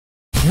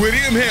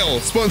William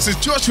Hill sponsors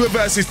Joshua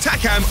vs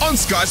Takam on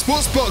Sky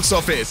Sports Box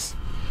Office.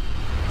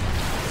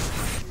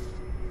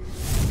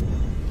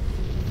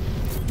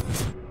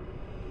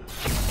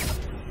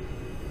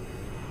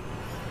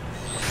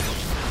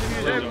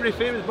 Every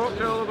famous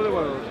boxer all over the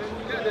world.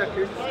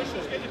 Every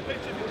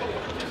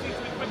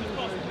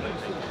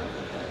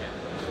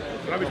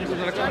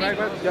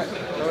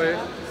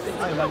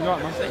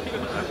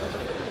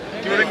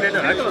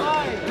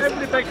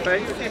big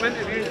fight, you see him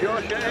interviewing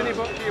Josh, any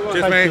boxer you want.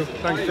 Just me.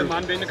 Thank He's you. the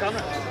man behind the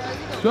camera.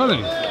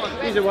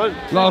 Johnny, He's the one.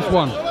 last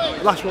one.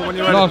 Last one when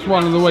you're ready. Last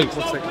one of the week.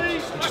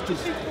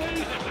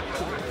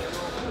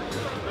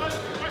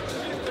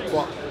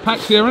 What?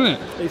 Pack's here, isn't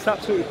it? It's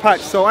absolutely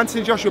packed. So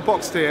Anthony Joshua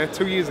boxed here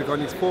 2 years ago in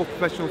his 4th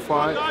professional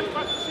fight.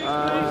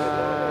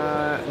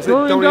 Was it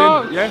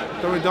Dorian?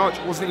 Yeah, Dorian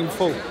Darch wasn't even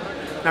full.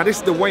 Now this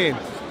is the weigh-in.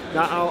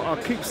 Now I'll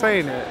keep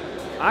saying it.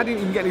 I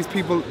didn't even get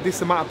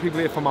this amount of people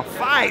here for my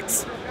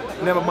fights.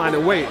 Never mind the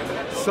weight.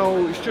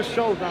 So it just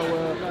shows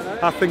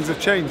how things have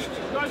changed.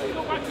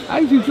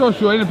 Anthony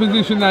Joshua in a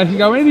position that he can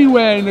go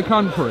anywhere in the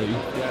country,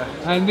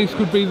 and this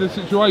could be the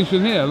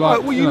situation here.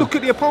 Like, well, you look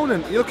at the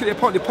opponent. You look at the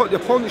opponent. The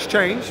opponent's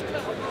changed.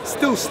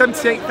 Still,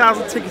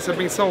 78,000 tickets have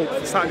been sold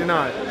for Saturday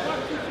night.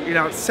 You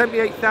know,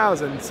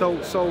 78,000. So,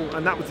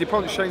 and that was the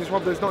opponent's change as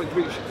well. There's not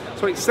reach.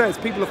 So it says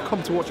people have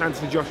come to watch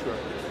Anthony Joshua.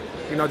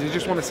 You know, they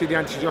just want to see the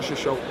Anthony Joshua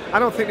show. I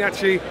don't think they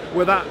actually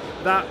were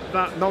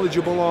that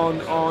knowledgeable on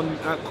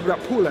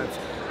Kugat Pulev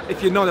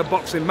if you're not a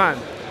boxing man.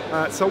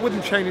 So with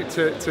them changing it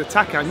to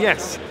Takam,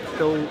 yes,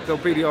 there'll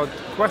be the odd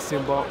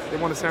question, but they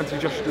want to see Anthony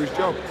Joshua do his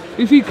job.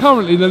 Is he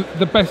currently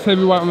the best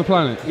heavyweight on the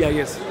planet? Yeah, he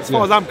is. As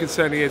far as I'm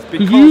concerned, he is.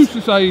 Because you used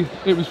to say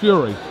it was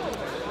Fury.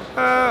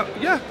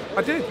 Yeah,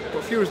 I did,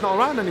 but Fury's not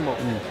around anymore.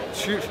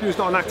 Fury's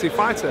not an active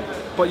fighter.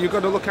 But you've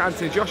got to look at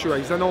Anthony Joshua.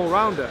 He's an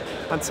all-rounder,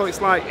 and so it's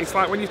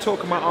like when you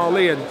talk about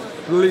Ali, and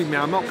believe me,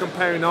 I'm not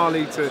comparing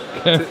Ali to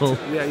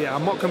yeah,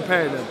 I'm not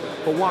comparing them.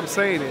 But what I'm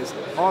saying is,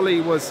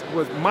 Ali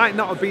might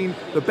not have been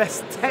the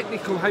best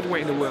technical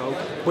heavyweight in the world,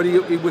 but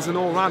he was an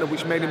all-rounder,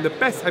 which made him the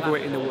best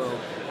heavyweight in the world.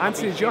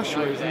 Anthony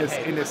Joshua is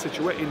in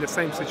the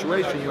same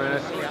situation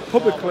where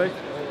publicly,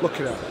 look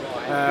at that.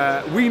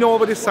 We know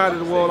over this side of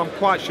the world, I'm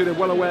quite sure they're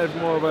well aware of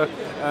more of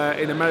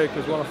in America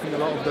as well. I think a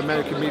lot of the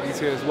American media is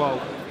here as well.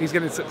 He's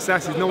getting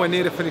success, he's nowhere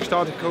near the finished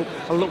article,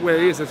 and look where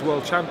he is as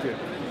world champion.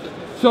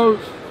 So,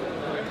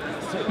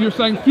 you're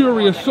saying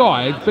Fury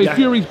aside, but if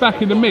Fury's back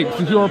in the mix,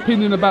 is your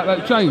opinion about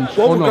that changed?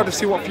 Well, or we've not? got to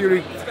see what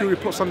Fury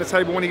puts on the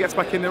table when he gets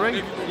back in the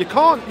ring. You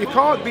can't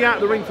be out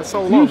of the ring for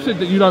so long. You said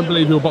that you don't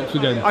believe he'll box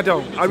again. I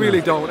don't. I really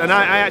don't. And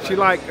I actually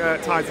like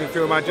Tyson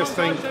Fury. I just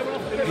think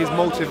his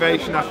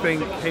motivation, I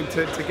think him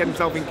to get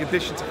himself in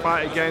condition to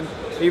fight again,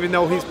 even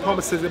though his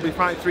promises he'll be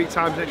fighting 3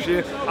 times next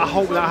year. I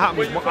hope that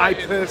happens, but I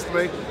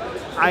personally,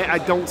 I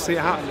don't see it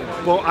happening.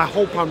 But I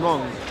hope I'm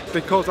wrong,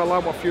 because I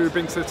like what Fury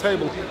brings to the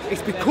table.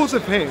 It's because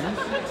of him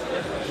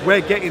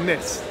we're getting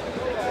this.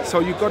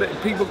 So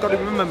people got to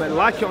remember,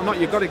 like it or not,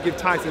 you've got to give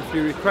Tyson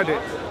Fury credit.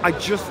 I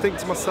just think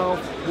to myself,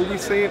 will we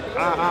see it?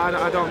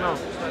 I don't know.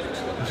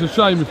 It's a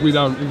shame if we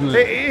don't, isn't it?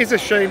 It is a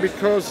shame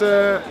because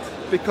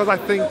I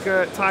think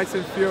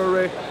Tyson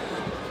Fury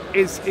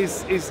is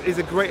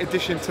a great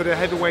addition to the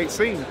heavyweight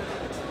scene.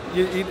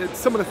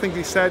 Some of the things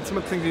he said, some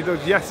of the things he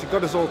does, yes, he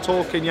got us all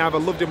talking, you either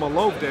loved him or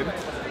loathed him,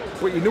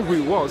 but you knew who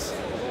he was.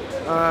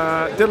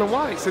 Dylan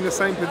White's in the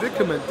same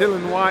predicament.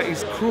 Dylan White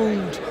is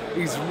crude,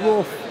 he's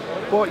rough,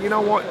 but you know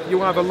what?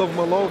 You either love him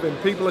or loathe him.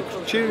 People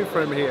are cheering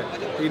for him here.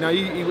 You know,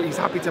 he's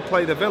happy to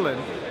play the villain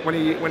when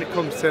it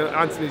comes to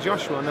Anthony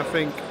Joshua, and I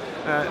think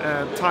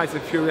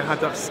Tyson Fury had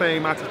that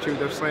same attitude,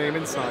 that same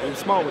insight. He was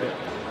smart with it.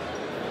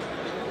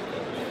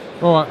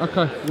 All right,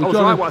 okay. I was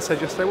right what I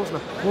said yesterday,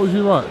 wasn't I? What was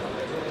you right?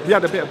 We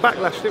had a bit of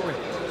backlash, didn't we?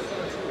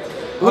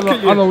 Look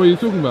at you. I know what you're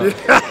talking about.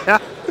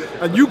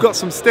 And you got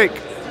some stick.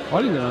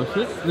 I didn't get no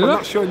shit. I'm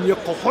not showing you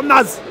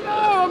cojones. No,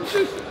 I'm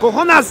just...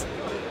 Cojones!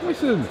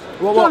 Listen,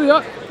 what? Johnny,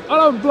 I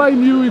don't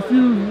blame you if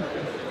you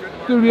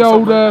do the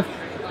old...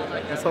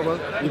 What's up, man?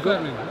 You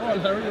got me. All right,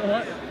 Harry, all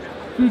right.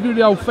 If you do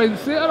the old fence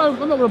sit, I'm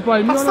not going to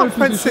blame you. That's not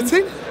fence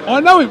sitting. I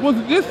know it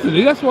wasn't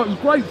yesterday. That's why it was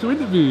great to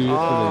interview you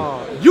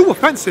yesterday. You were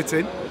fence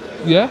sitting?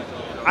 Yeah.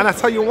 And I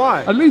tell you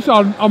why. At least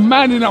I'm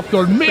man enough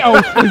to admit I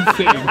was fence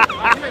sitting.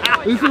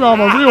 This is why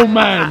I'm a real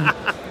man.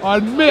 I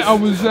admit I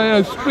was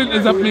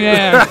splinters up my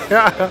ass.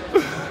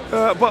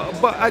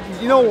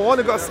 But you know what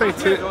I've got to say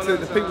to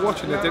the people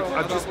watching it,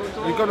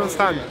 you've got to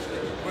understand,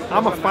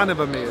 I'm a fan of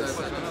Amir's.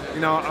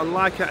 You know, I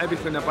like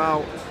everything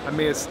about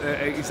Amir's,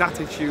 his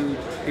attitude,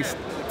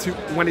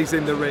 when he's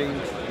in the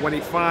ring, when he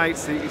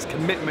fights, his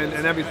commitment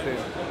and everything.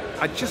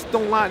 I just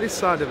don't like this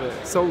side of it.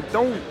 So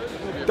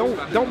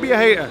don't be a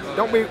hater.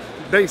 Don't be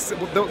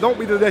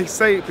the they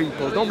say it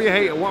people. Don't be a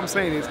hater. What I'm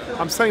saying is,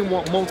 I'm saying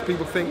what most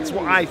people think. It's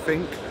what I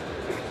think.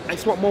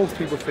 It's what most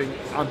people think.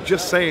 I'm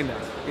just saying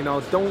that. You know,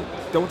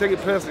 don't take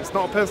it personally. It's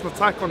not a personal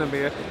attack on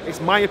Amir.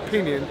 It's my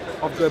opinion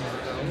of the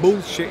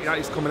bullshit that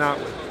he's coming out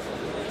with.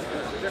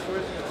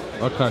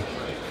 Okay.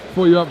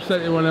 Before you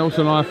upset anyone else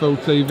on IFL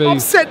TV.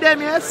 Upset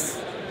them, yes.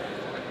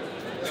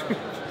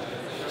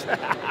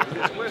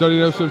 Johnny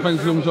Nelson,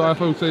 thanks for coming to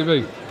IFL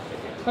TV.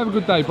 Have a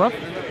good day, bruv.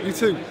 You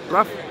too,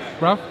 bruv.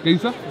 Bruv,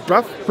 geezer.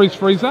 Bruv.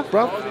 Freezer.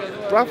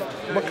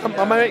 Bruv.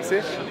 My mate's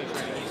here.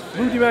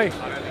 Rudy May.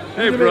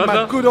 Hey, Rudy May,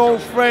 brother. my good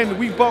old friend.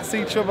 We boxed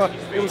each other.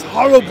 It was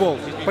horrible,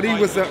 but he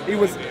was the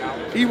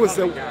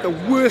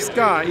worst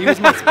guy. He was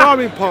my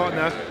sparring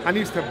partner, and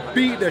he used to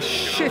beat the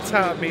shit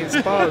out of me in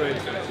sparring,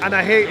 and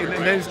I hated it.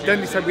 And then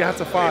he said we had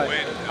to fight.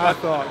 I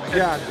thought,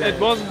 yeah. It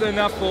wasn't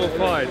enough for a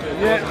fight.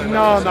 Yeah,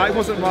 no, it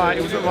wasn't right.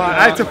 It wasn't right.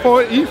 I had to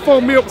phone. He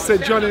phoned me up and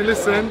said, Johnny,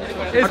 listen.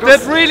 Is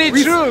that really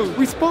true?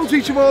 We spoke to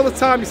each other all the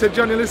time. He said,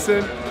 Johnny,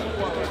 listen,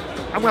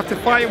 I'm gonna have to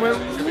fight. And went,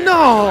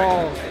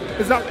 no.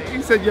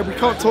 He said, yeah, we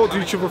can't talk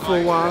to each other for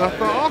a while. And I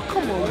thought, oh,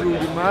 come on,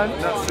 Rudy, man.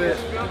 That's it.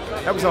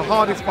 That was the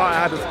hardest fight I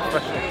had as a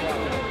professional.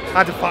 I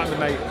had to fight my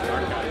mate.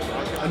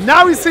 And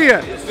now he's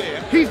here.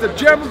 He's the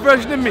German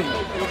version of me.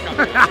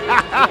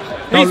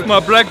 He's my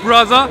black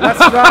brother. That's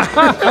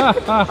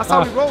right. That's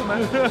how we roll,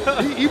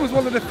 man. He was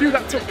one of the few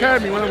that took care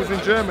of me when I was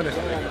in Germany.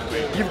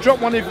 You've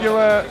dropped one of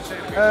your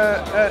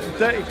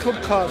dirty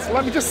club cards.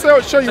 Let me just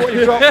show you what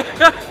you dropped.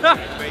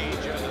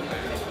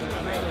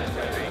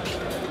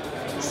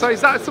 So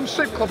is that some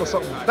strip club or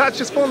something? That's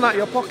just fallen out of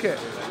your pocket.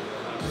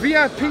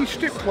 VIP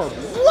strip club.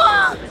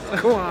 What?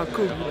 Come on,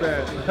 cool, you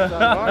bear.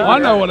 I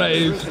know what that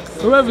is.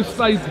 Whoever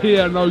stayed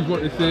here knows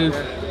what this is.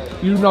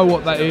 You know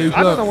what that is.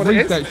 I don't know what it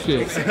read is. that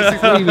shit. It's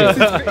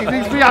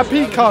his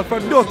VIP card for a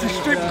naughty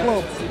strip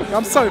club.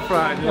 I'm so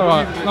proud of you. All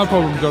right, no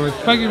problem, Johnny.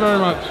 Thank you very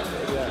much.